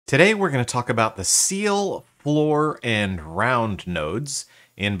Today we're going to talk about the seal, floor, and round nodes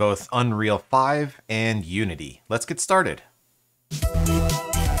in both Unreal 5 and Unity. Let's get started. I'm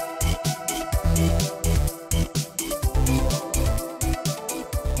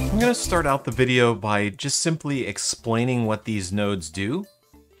going to start out the video by just simply explaining what these nodes do.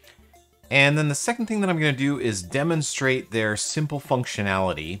 And then the second thing that I'm going to do is demonstrate their simple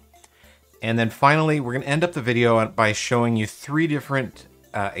functionality. And then finally, we're going to end up the video by showing you three different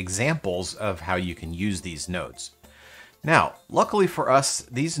examples of how you can use these nodes. Now, luckily for us,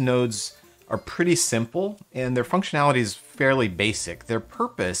 these nodes are pretty simple and their functionality is fairly basic. Their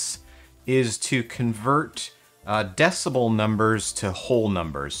purpose is to convert decimal numbers to whole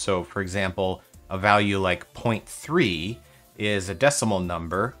numbers. So for example, a value like 0.3 is a decimal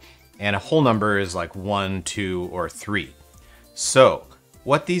number and a whole number is like 1, 2, or 3. So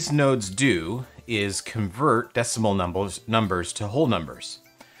what these nodes do is convert decimal numbers to whole numbers.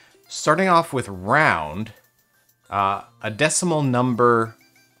 Starting off with round, a decimal number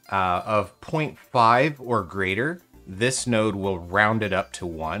of 0.5 or greater, this node will round it up to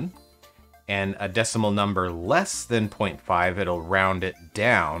 1. And a decimal number less than 0.5, it'll round it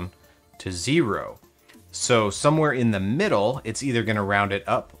down to 0. So somewhere in the middle, it's either going to round it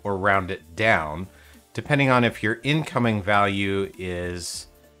up or round it down, depending on if your incoming value is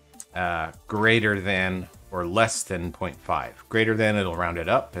greater than or less than 0.5. Greater than, it'll round it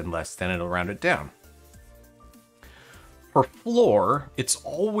up, and less than, it'll round it down. For floor, it's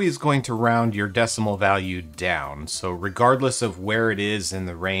always going to round your decimal value down. So regardless of where it is in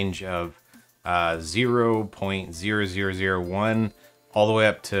the range of 0.0001 all the way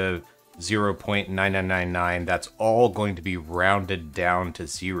up to 0.9999, that's all going to be rounded down to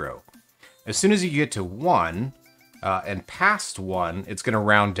 0. As soon as you get to 1, and past 1, it's going to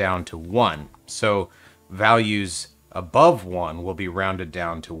round down to 1. So values above 1 will be rounded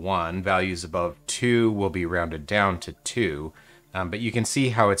down to 1. Values above 2 will be rounded down to 2. But you can see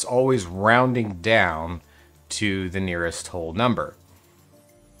how it's always rounding down to the nearest whole number.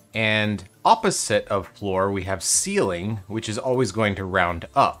 And opposite of floor, we have ceiling, which is always going to round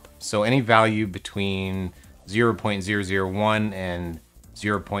up. So any value between 0.001 and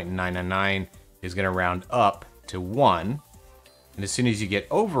 0.999 is going to round up to 1. And as soon as you get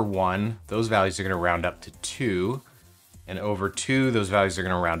over 1, those values are going to round up to 2. And over 2, those values are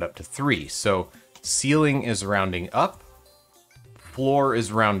going to round up to 3. So ceiling is rounding up, floor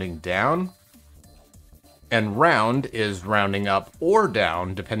is rounding down, and round is rounding up or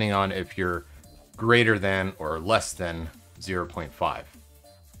down, depending on if you're greater than or less than 0.5.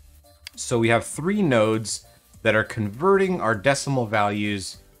 So we have three nodes that are converting our decimal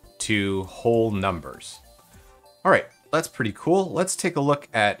values to whole numbers. All right, that's pretty cool. Let's take a look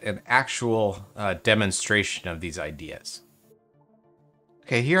at an actual demonstration of these ideas.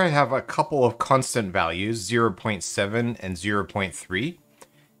 Okay, here I have a couple of constant values, 0.7 and 0.3.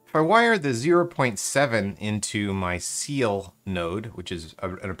 If I wire the 0.7 into my seal node, which is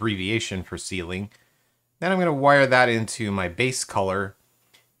an abbreviation for ceiling, then I'm going to wire that into my base color.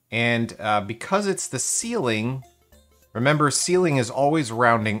 And because it's the ceiling, remember ceiling is always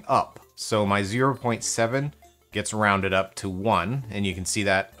rounding up. So my 0.7 gets rounded up to 1, and you can see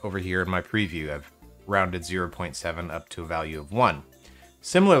that over here in my preview. I've rounded 0.7 up to a value of 1.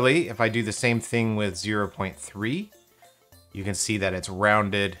 Similarly, if I do the same thing with 0.3, you can see that it's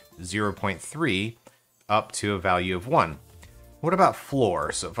rounded 0.3 up to a value of 1. What about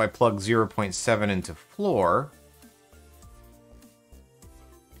floor? So if I plug 0.7 into floor,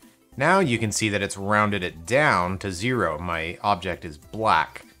 now you can see that it's rounded it down to 0. My object is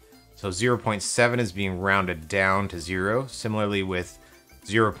black. So 0.7 is being rounded down to 0. Similarly with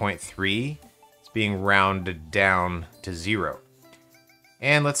 0.3, it's being rounded down to 0.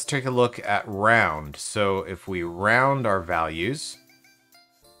 And let's take a look at round. So if we round our values,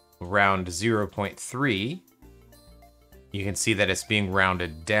 round 0.3, you can see that it's being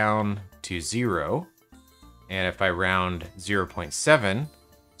rounded down to 0. And if I round 0.7,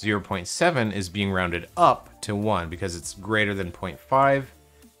 0.7 is being rounded up to 1 because it's greater than 0.5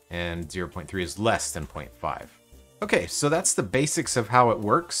 and 0.3 is less than 0.5. Okay, so that's the basics of how it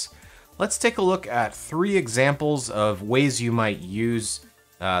works. Let's take a look at three examples of ways you might use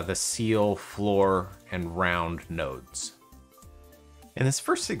the seal, floor, and round nodes. In this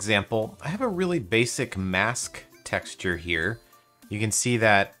first example, I have a really basic mask texture here. You can see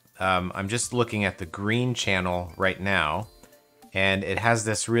that I'm just looking at the green channel right now, and it has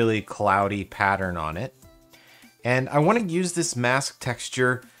this really cloudy pattern on it. And I want to use this mask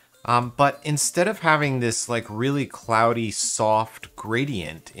texture, but instead of having this like really cloudy, soft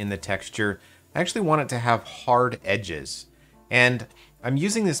gradient in the texture, I actually want it to have hard edges. And I'm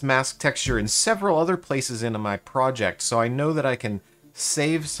using this mask texture in several other places in my project, so I know that I can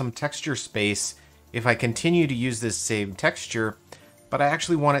save some texture space if I continue to use this same texture, but I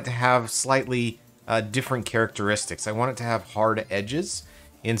actually want it to have slightly different characteristics. I want it to have hard edges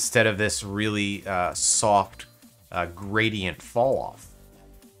instead of this really soft gradient fall off.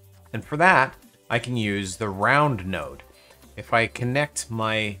 And for that, I can use the round node. If I connect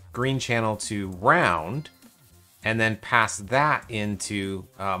my green channel to round, and then pass that into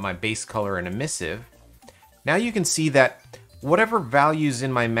my base color and emissive, now you can see that whatever values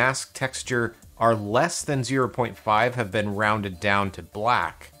in my mask texture are less than 0.5 have been rounded down to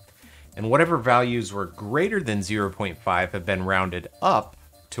black, and whatever values were greater than 0.5 have been rounded up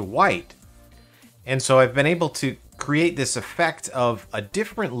to white. And so I've been able to create this effect of a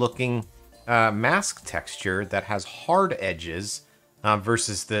different looking mask texture that has hard edges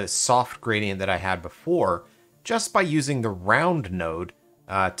versus the soft gradient that I had before, just by using the round node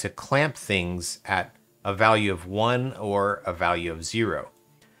to clamp things at a value of 1 or a value of 0.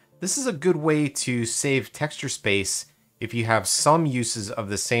 This is a good way to save texture space if you have some uses of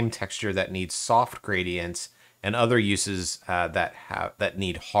the same texture that need soft gradients and other uses that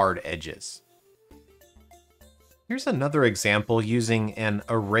need hard edges. Here's another example using an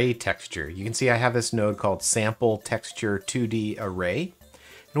array texture. You can see I have this node called Sample Texture 2D Array.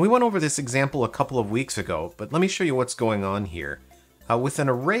 And we went over this example a couple of weeks ago, but let me show you what's going on here. With an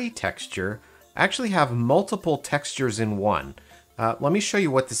array texture, I actually have multiple textures in one. Let me show you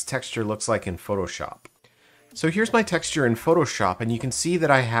what this texture looks like in Photoshop. So here's my texture in Photoshop, and you can see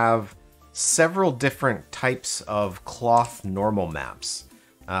that I have several different types of cloth normal maps.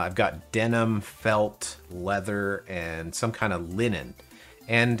 I've got denim, felt, leather, and some kind of linen.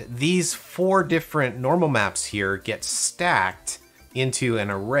 And these 4 different normal maps here get stacked into an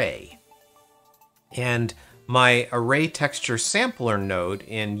array. And my array texture sampler node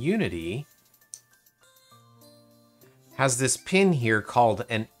in Unity has this pin here called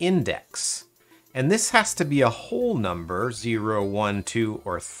an index. And this has to be a whole number, 0, 1, 2,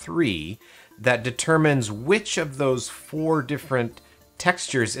 or 3, that determines which of those 4 different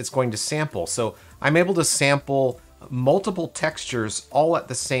textures it's going to sample. So I'm able to sample multiple textures all at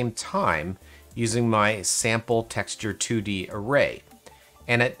the same time using my Sample Texture 2D Array.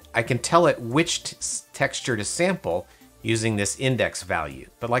 And I can tell it which texture to sample using this index value.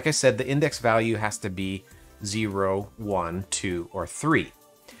 But like I said, the index value has to be 0, 1, 2, or 3.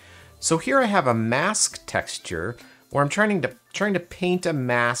 So here I have a mask texture where I'm trying to paint a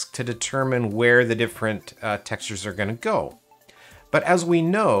mask to determine where the different textures are going to go. But as we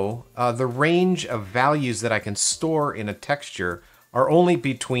know, the range of values that I can store in a texture are only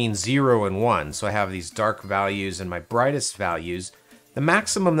between 0 and 1. So I have these dark values and my brightest values. The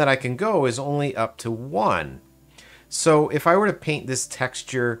maximum that I can go is only up to 1. So if I were to paint this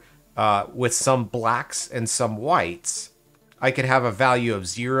texture with some blacks and some whites, I could have a value of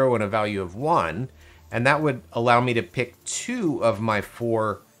 0 and a value of 1, and that would allow me to pick 2 of my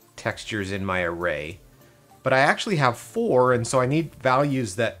 4 textures in my array. But I actually have 4, and so I need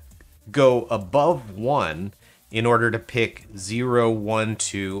values that go above 1 in order to pick 0, 1,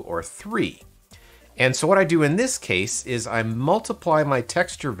 2, or 3. And so what I do in this case is I multiply my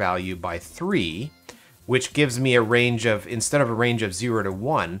texture value by 3, which gives me a range of, instead of a range of 0 to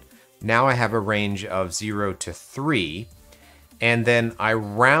 1, now I have a range of 0 to 3. And then I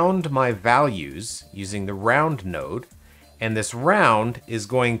round my values using the round node. And this round is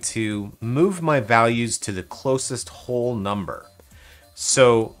going to move my values to the closest whole number.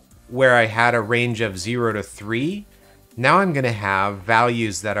 So where I had a range of 0 to 3, now I'm going to have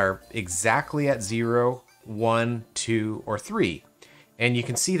values that are exactly at 0, 1, 2, or 3. And you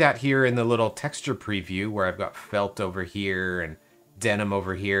can see that here in the little texture preview where I've got felt over here and denim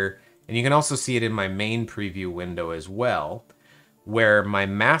over here. And you can also see it in my main preview window as well, where my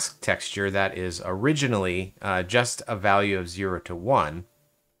mask texture that is originally just a value of 0 to 1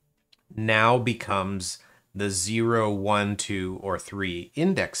 now becomes the 0, 1, 2, or 3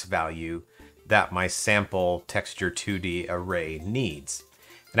 index value that my Sample Texture 2D Array needs.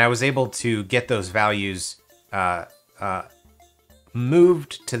 And I was able to get those values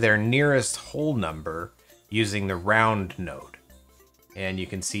moved to their nearest whole number using the round node. And you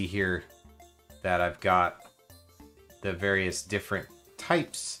can see here that I've got the various different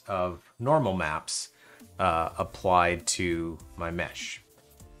types of normal maps applied to my mesh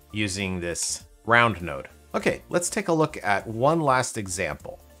using this round node. Okay, let's take a look at one last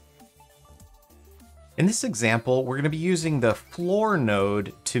example. In this example, we're going to be using the floor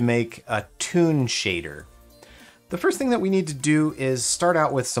node to make a toon shader. The first thing that we need to do is start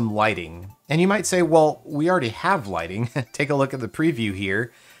out with some lighting. And you might say, well, we already have lighting. Take a look at the preview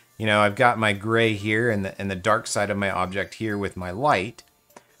here. You know, I've got my gray here and the dark side of my object here with my light.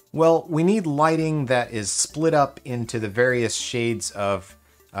 Well, we need lighting that is split up into the various shades of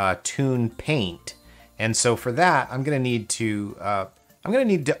toon paint. And so for that, I'm gonna need to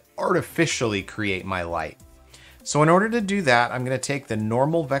artificially create my light. So in order to do that, I'm gonna take the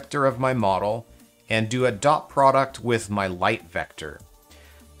normal vector of my model and do a dot product with my light vector.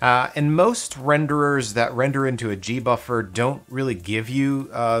 And most renderers that render into a gbuffer don't really give you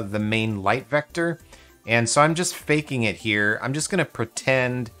the main light vector. And so I'm just faking it here. I'm just gonna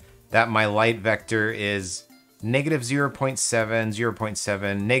pretend that my light vector is negative 0.7,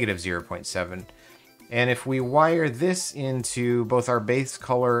 0.7, negative 0.7. And if we wire this into both our base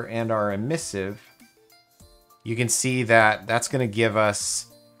color and our emissive, you can see that that's gonna give us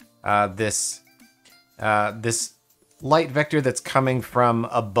this light vector that's coming from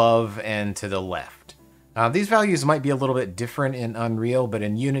above and to the left. These values might be a little bit different in Unreal, but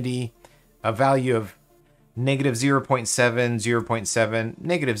in Unity, a value of negative 0.7, 0.7,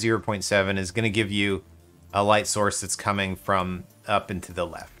 negative 0.7 is going to give you a light source that's coming from up and to the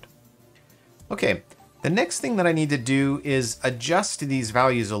left. Okay, the next thing that I need to do is adjust these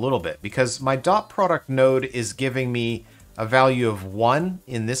values a little bit, because my dot product node is giving me a value of 1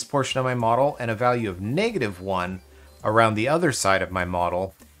 in this portion of my model and a value of negative 1 around the other side of my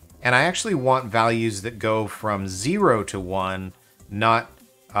model. And I actually want values that go from 0 to 1, not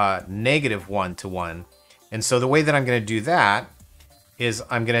negative 1 to 1. And so the way that I'm going to do that is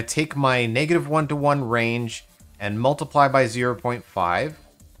I'm going to take my negative 1 to 1 range and multiply by 0.5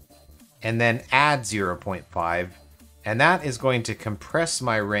 and then add 0.5. And that is going to compress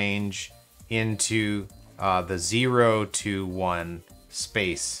my range into the 0 to 1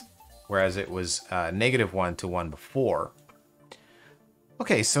 space, whereas it was negative 1 to 1 before.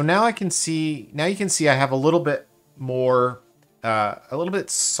 Okay, so now you can see I have a little bit more, a little bit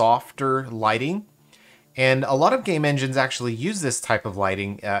softer lighting. And a lot of game engines actually use this type of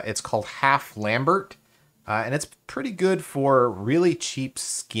lighting. It's called half Lambert. And it's pretty good for really cheap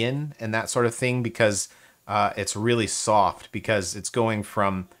skin and that sort of thing, because it's really soft, because it's going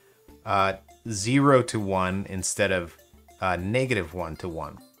from 0 to 1 instead of negative 1 to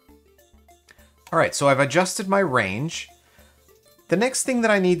 1. All right, so I've adjusted my range. The next thing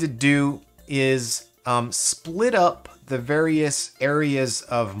that I need to do is split up the various areas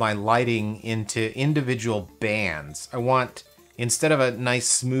of my lighting into individual bands. I want, instead of a nice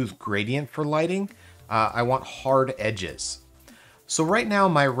smooth gradient for lighting, I want hard edges. So right now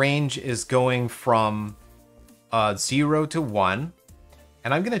my range is going from 0 to 1,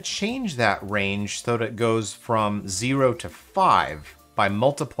 and I'm going to change that range so that it goes from 0 to 5 by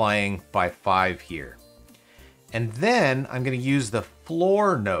multiplying by 5 here. And then I'm going to use the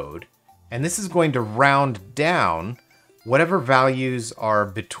floor node, and this is going to round down. Whatever values are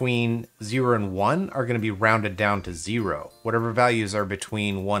between 0 and 1 are going to be rounded down to 0. Whatever values are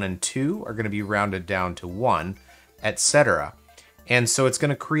between 1 and 2 are going to be rounded down to 1, etc. And so it's going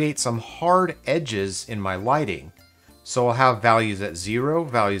to create some hard edges in my lighting. So I'll have values at 0,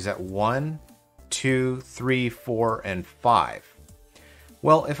 values at 1, 2, 3, 4, and 5.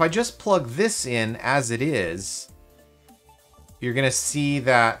 Well, if I just plug this in as it is, you're going to see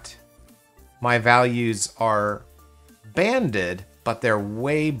that my values are banded, but they're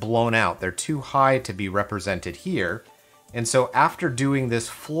way blown out. They're too high to be represented here. And so after doing this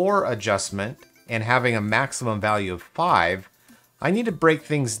floor adjustment and having a maximum value of 5, I need to break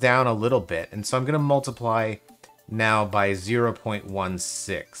things down a little bit. And so I'm going to multiply now by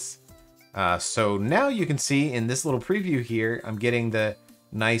 0.16. So now you can see in this little preview here, I'm getting the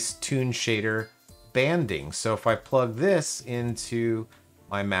nice toon shader banding. So if I plug this into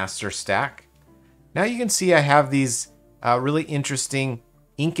my master stack, now you can see I have these really interesting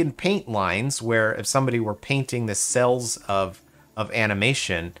ink and paint lines, where if somebody were painting the cells of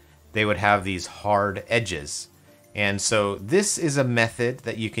animation, they would have these hard edges. And so this is a method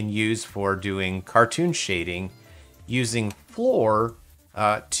that you can use for doing cartoon shading, using floor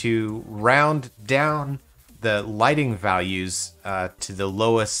to round down the lighting values to the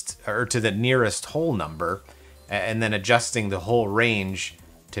lowest, or to the nearest whole number, and then adjusting the whole range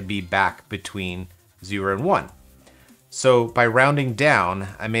to be back between 0 and 1. So by rounding down,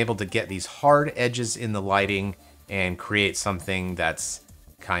 I'm able to get these hard edges in the lighting and create something that's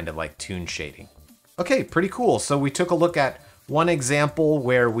kind of like toon shading. Okay, pretty cool. So we took a look at one example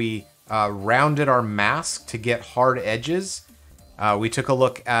where we rounded our mask to get hard edges. We took a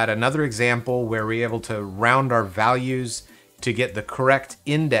look at another example where we were able to round our values to get the correct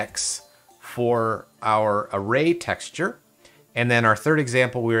index for our array texture. And then our third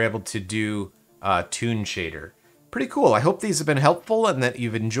example, we were able to do Toon Shader. Pretty cool. I hope these have been helpful and that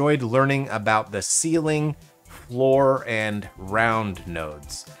you've enjoyed learning about the ceiling, floor, and round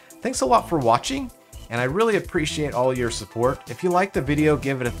nodes. Thanks a lot for watching, and I really appreciate all your support. If you liked the video,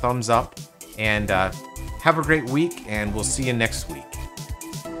 give it a thumbs up, and have a great week, and we'll see you next week.